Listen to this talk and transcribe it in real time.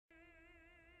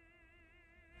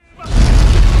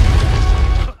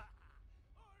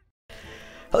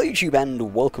Hello YouTube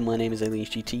and welcome, my name is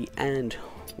AliensGT and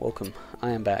welcome,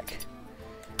 I am back.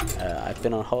 I've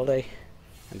been on holiday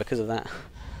and because of that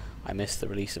I missed the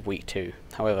release of week 2.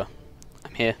 However,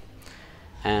 I'm here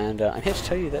and I'm here to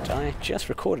tell you that I just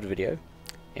recorded a video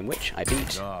in which I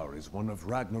beat... Garr is one of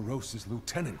Ragnaros's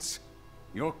lieutenants.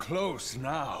 You're close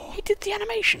now. He did the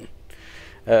animation!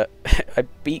 I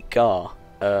beat Garr.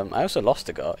 I also lost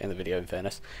to Garr in the video in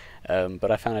fairness,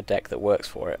 but I found a deck that works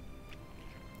for it.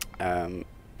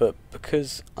 But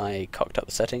because I cocked up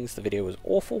the settings, the video was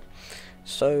awful,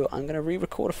 so I'm going to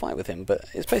re-record a fight with him, but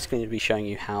it's basically going to be showing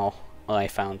you how I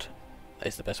found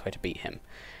is the best way to beat him.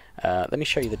 Let me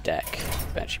show you the deck,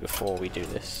 actually, before we do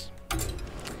this.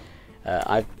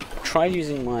 I've tried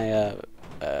using my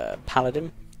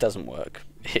Paladin, doesn't work,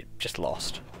 it just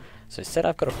lost. So instead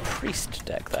I've got a Priest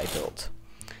deck that I built.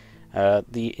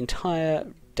 The entire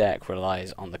deck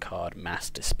relies on the card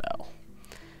Mass Dispel.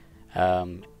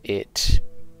 It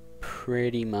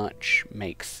pretty much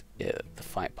makes the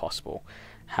fight possible.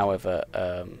 However,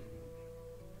 I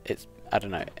don't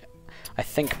know. I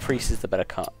think Priest is the better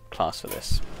class for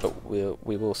this, but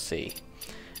we will see,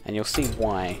 and you'll see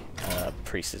why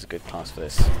Priest is a good class for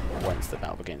this once the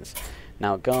battle begins.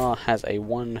 Now, Garr has a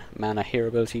 1 mana hero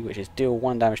ability, which is deal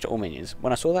 1 damage to all minions.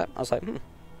 When I saw that, I was like,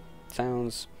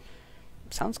 sounds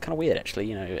kind of weird, actually.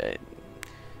 You know, it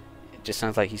just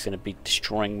sounds like he's going to be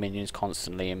destroying minions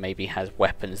constantly, and maybe has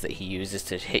weapons that he uses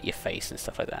to hit your face and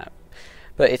stuff like that.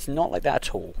 But it's not like that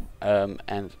at all.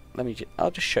 And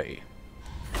I'll just show you.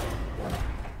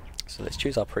 So let's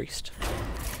choose our Priest.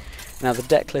 Now the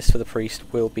deck list for the Priest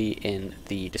will be in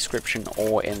the description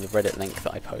or in the Reddit link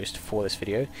that I post for this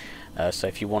video. So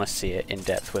if you want to see it in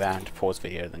depth without having to pause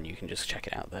video, then you can just check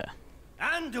it out there.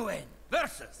 Anduin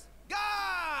versus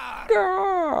Garr!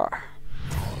 Garr!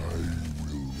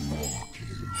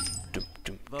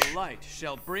 The light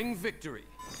shall bring victory.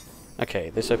 Okay,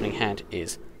 this opening hand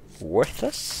is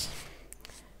worthless.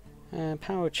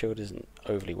 Power Shield isn't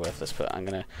overly worthless, but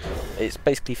it's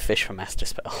basically fish for Mass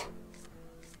Dispel.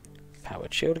 Power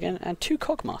Shield again, and 2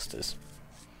 Cogmasters.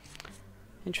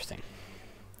 Interesting.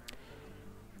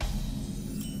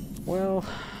 Well,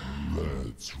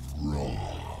 Let's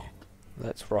rock.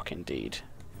 Let's rock indeed.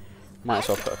 Might as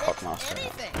well put a Cogmaster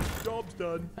out. Job's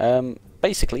done.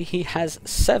 Basically, he has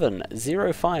 7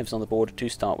 0/5s on the board to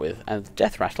start with, and the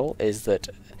Death Rattle is that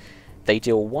they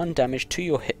deal 1 damage to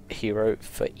your hero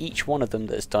for each one of them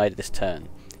that has died this turn.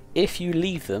 If you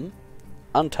leave them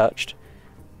untouched,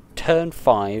 turn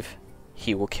 5,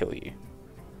 he will kill you.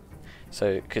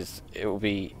 So, because it will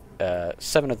be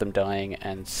 7 of them dying,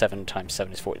 and 7 times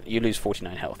 7 is 40. You lose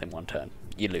 49 health in 1 turn.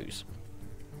 You lose.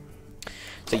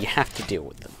 So you have to deal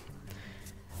with them.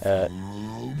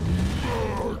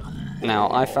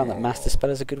 Now, I found that Mass Dispel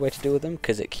is a good way to deal with them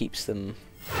because it keeps them,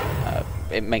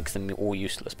 it makes them all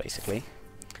useless, basically.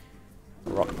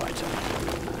 Rock Biter.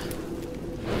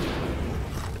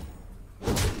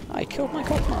 I killed my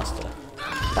Cogmaster.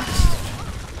 Bastard.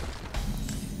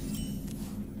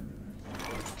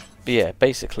 But yeah,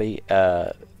 basically,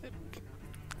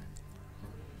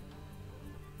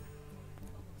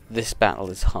 this battle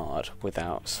is hard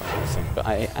without silencing, but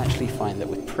I actually find that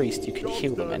with Priest you can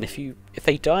heal them, and if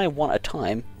they die 1 at a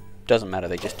time, doesn't matter,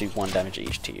 they just do 1 damage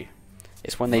each to you.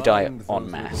 It's when they die en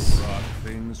masse.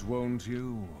 Things, won't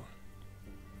you?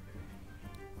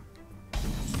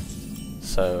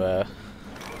 So,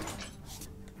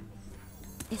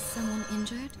 Is someone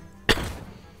injured?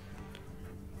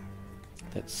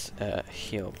 let's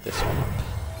heal this one up.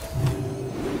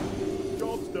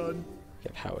 Job's done.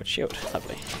 Get Powered Shield,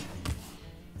 lovely.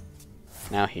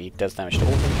 Now he does damage to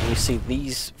all of them, and you see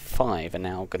these 5 are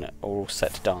now all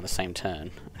set to die on the same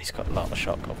turn. And he's got Lava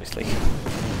Shock, obviously.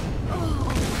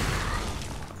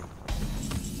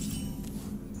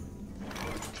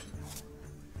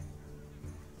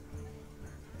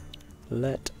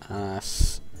 Let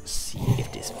us see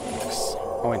if this works.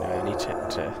 Oh wait, no, I need it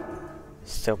to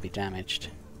still be damaged.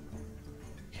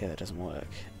 Okay, that doesn't work.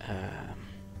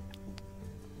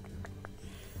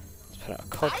 Put out a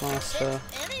Cogmaster.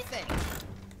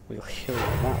 We'll heal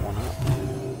that one up.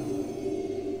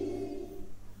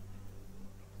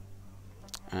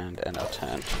 And end our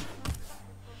turn.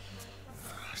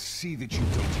 See that you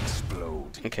don't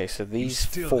explode. Okay, so these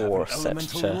 4 are set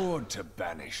to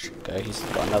banish. go. He's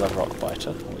got another Rock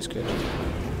Biter, always good.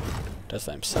 Does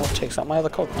that himself, takes out my other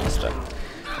Cogmaster.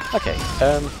 Okay,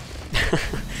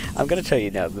 I'm going to tell you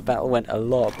now, the battle went a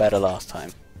lot better last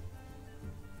time.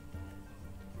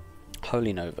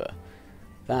 Holy Nova.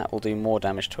 That will do more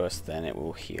damage to us than it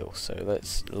will heal. So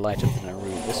let's light up the Naru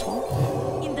this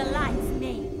one. In the light's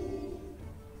name.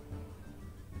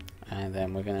 And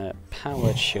then we're going to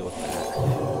powered shield that.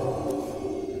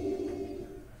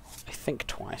 I think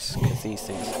twice, because these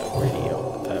things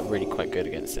are really quite good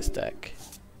against this deck,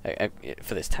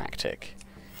 for this tactic.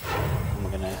 And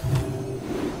we're gonna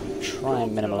try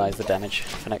and minimalise the damage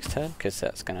for next turn, because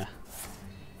that's gonna...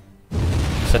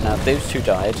 So now those two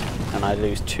died, and I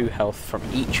lose 2 health from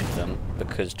each of them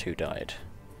because 2 died.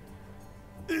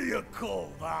 He's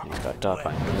got Dark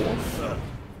Iron Dwarf,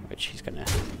 which he's gonna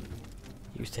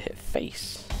use to hit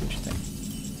face. Interesting.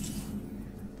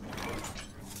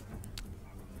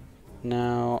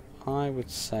 Now, I would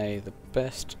say the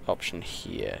best option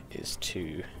here is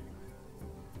to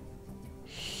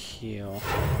heal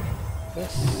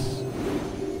this,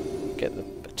 get the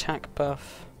attack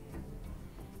buff,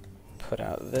 put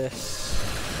out this.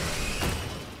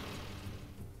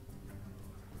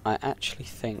 I actually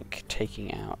think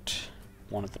taking out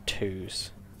one of the 2s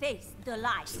Face the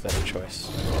light. is the better choice,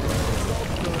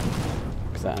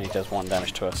 because that only does 1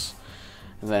 damage to us.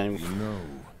 And then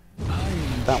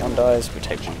that one dies, we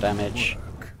take 1 damage.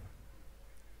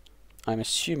 I'm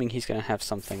assuming he's going to have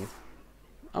something...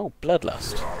 Oh,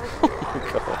 Bloodlust. Oh my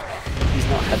god. He's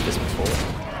not had this before.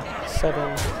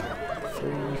 7,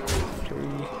 3, 3.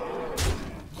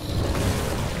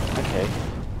 Okay.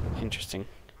 Interesting.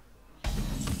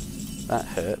 That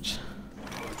hurt.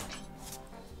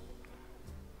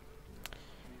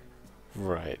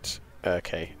 Right.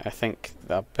 Okay. I think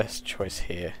our best choice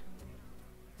here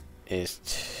is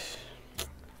to...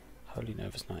 Holy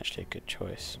Nova's not actually a good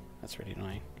choice. That's really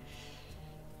annoying.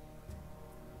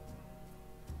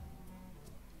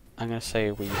 I'm going to say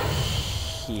we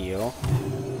heal.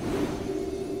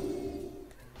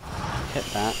 Hit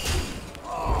that.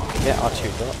 Get our 2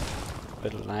 dot.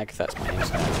 Bit of lag, that's my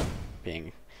internet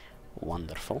being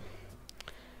wonderful.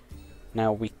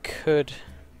 Now we could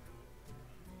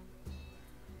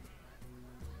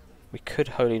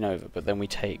Holy Nova, but then we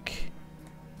take...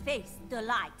 Face the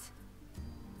light.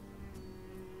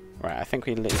 Right, I think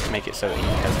we make it so that he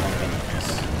has 1 minions.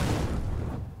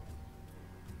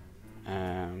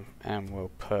 And we'll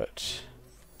put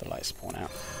the light spawn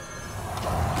out.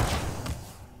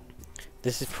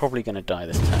 This is probably going to die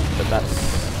this turn, but that's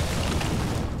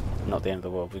not the end of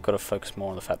the world. We've got to focus more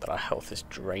on the fact that our health is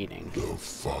draining. Oh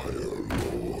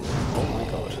my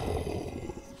god.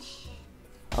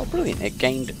 Oh brilliant, it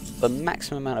gained the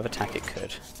maximum amount of attack it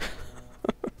could.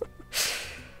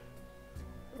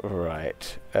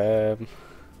 Right.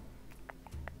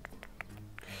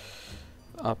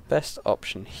 Our best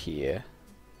option here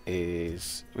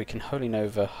is we can Holy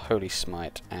Nova, Holy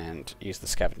Smite, and use the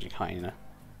Scavenging Hyena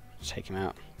to take him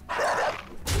out.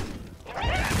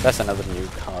 That's another new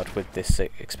card with this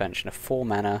expansion, a 4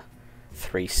 mana,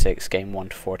 3/6, gain 1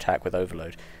 to 4 attack with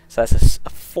Overload. So that's a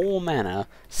 4 mana,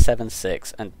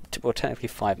 7/6, and well, technically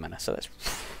 5 mana, so that's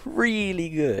really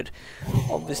good.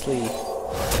 Obviously,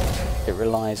 it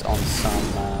relies on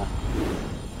some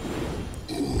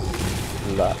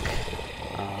luck.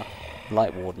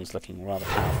 Light Warden's looking rather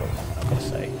powerful at the moment, I've got to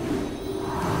say.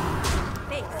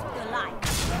 Face the light.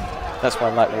 That's why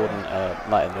Light Warden,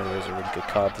 Light Allure is a really good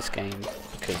card this game,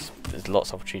 because there's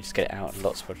lots of opportunities to get it out and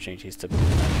lots of opportunities to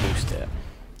boost it.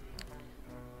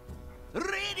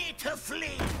 Ready to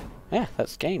flee. Yeah,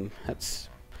 that's game.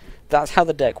 That's how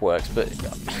the deck works, but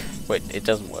wait, it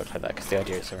doesn't work like that because the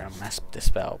idea is around Mass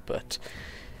Dispel. But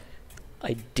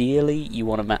ideally, you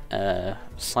want to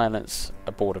silence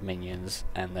a board of minions,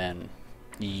 and then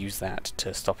you use that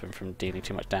to stop him from dealing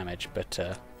too much damage. But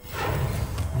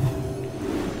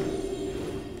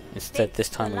instead, this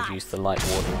time we've used the Light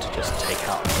Warden to just take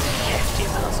out hefty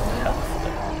amounts of health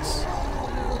at once.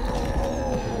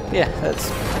 Yeah,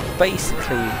 that's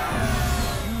basically.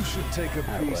 You should take a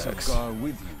piece of works. Garr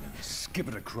with you and skip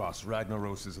it across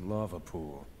Ragnaros' lava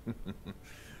pool.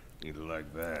 You'd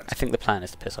like that. I think the plan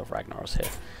is to piss off Ragnaros here.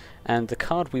 And the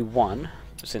card we won,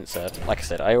 since, like I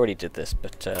said, I already did this,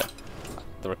 but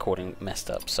the recording messed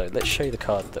up, so let's show you the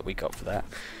card that we got for that,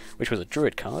 which was a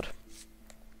Druid card.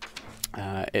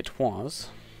 It was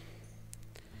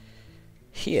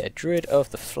here, Druid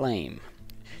of the Flame.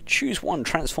 Choose one,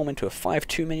 transform into a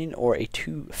 5/2 minion or a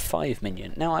 2/5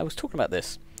 minion. Now, I was talking about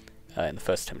this in the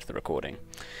first attempt of the recording,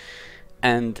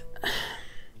 and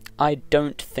I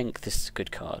don't think this is a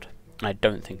good card. I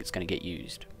don't think it's going to get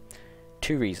used.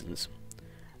 2 reasons.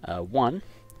 One,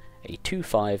 a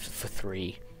 2/5 for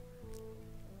 3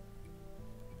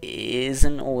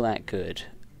 isn't all that good.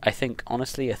 I think,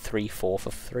 honestly, a 3/4 for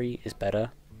 3 is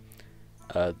better.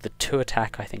 The 2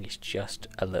 attack, I think, is just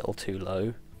a little too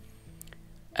low.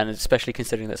 And especially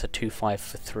considering that's a 2/5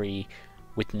 for 3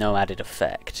 with no added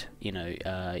effect. You know,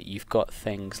 you've got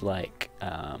things like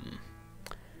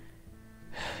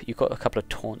you've got a couple of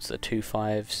taunts that are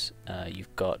 2/5s.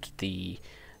 You've got the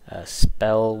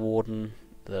Spell Warden,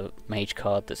 the mage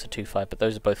card that's a 2/5, but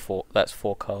those are both that's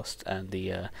forecast, and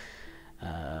the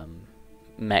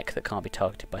mech that can't be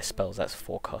targeted by spells, that's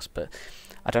forecast. But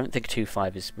I don't think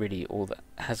 2/5 is really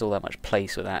has all that much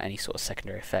place without any sort of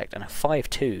secondary effect. And a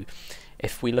 5/2,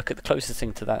 if we look at the closest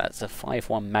thing to that, that's a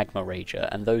 5/1 Magma Rager,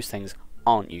 and those things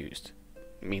aren't used.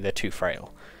 I mean, they're too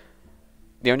frail.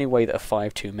 The only way that a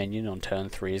 5/2 minion on turn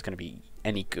 3 is going to be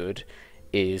any good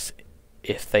is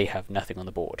if they have nothing on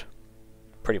the board.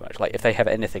 Pretty much. Like, if they have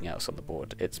anything else on the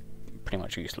board, it's pretty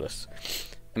much useless.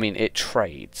 I mean, it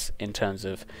trades in terms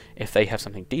of if they have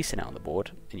something decent out on the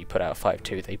board and you put out a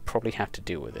 5/2, they probably have to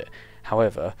deal with it.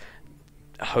 However,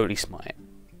 Holy Smite,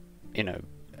 you know,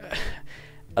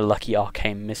 a Lucky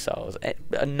Arcane Missiles,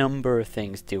 a number of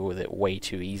things deal with it way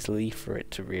too easily for it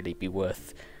to really be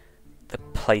worth the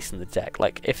place in the deck.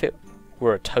 Like, if it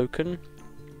were a token,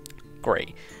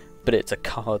 great, but it's a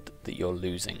card that you're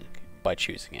losing by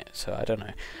choosing it. So I don't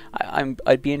know.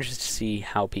 I'd be interested to see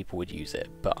how people would use it,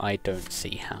 but I don't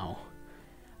see how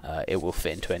it will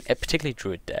fit into a particularly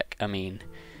Druid deck. I mean,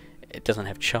 it doesn't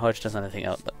have charge, doesn't have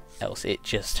anything else. It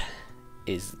just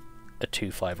is a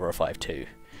 2/5 or a 5/2.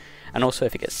 And also,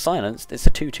 if it gets silenced, it's a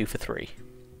 2/2 for 3.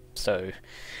 So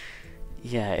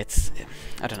yeah,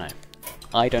 I don't know.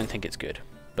 I don't think it's good,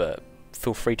 but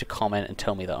feel free to comment and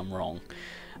tell me that I'm wrong.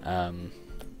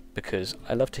 Because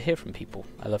I love to hear from people.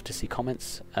 I love to see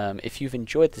comments. If you've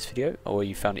enjoyed this video, or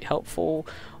you found it helpful,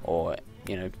 or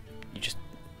you know, you're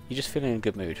just feeling in a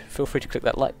good mood, feel free to click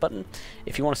that like button.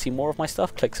 If you want to see more of my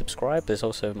stuff, click subscribe. There's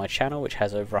also my channel, which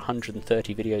has over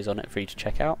 130 videos on it for you to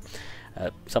check out.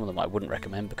 Some of them I wouldn't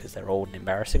recommend because they're old and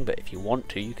embarrassing, but if you want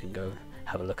to, you can go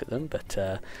have a look at them. But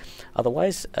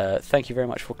otherwise, thank you very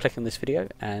much for clicking this video,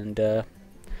 and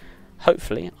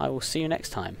hopefully I will see you next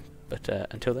time. But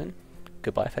until then,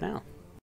 goodbye for now.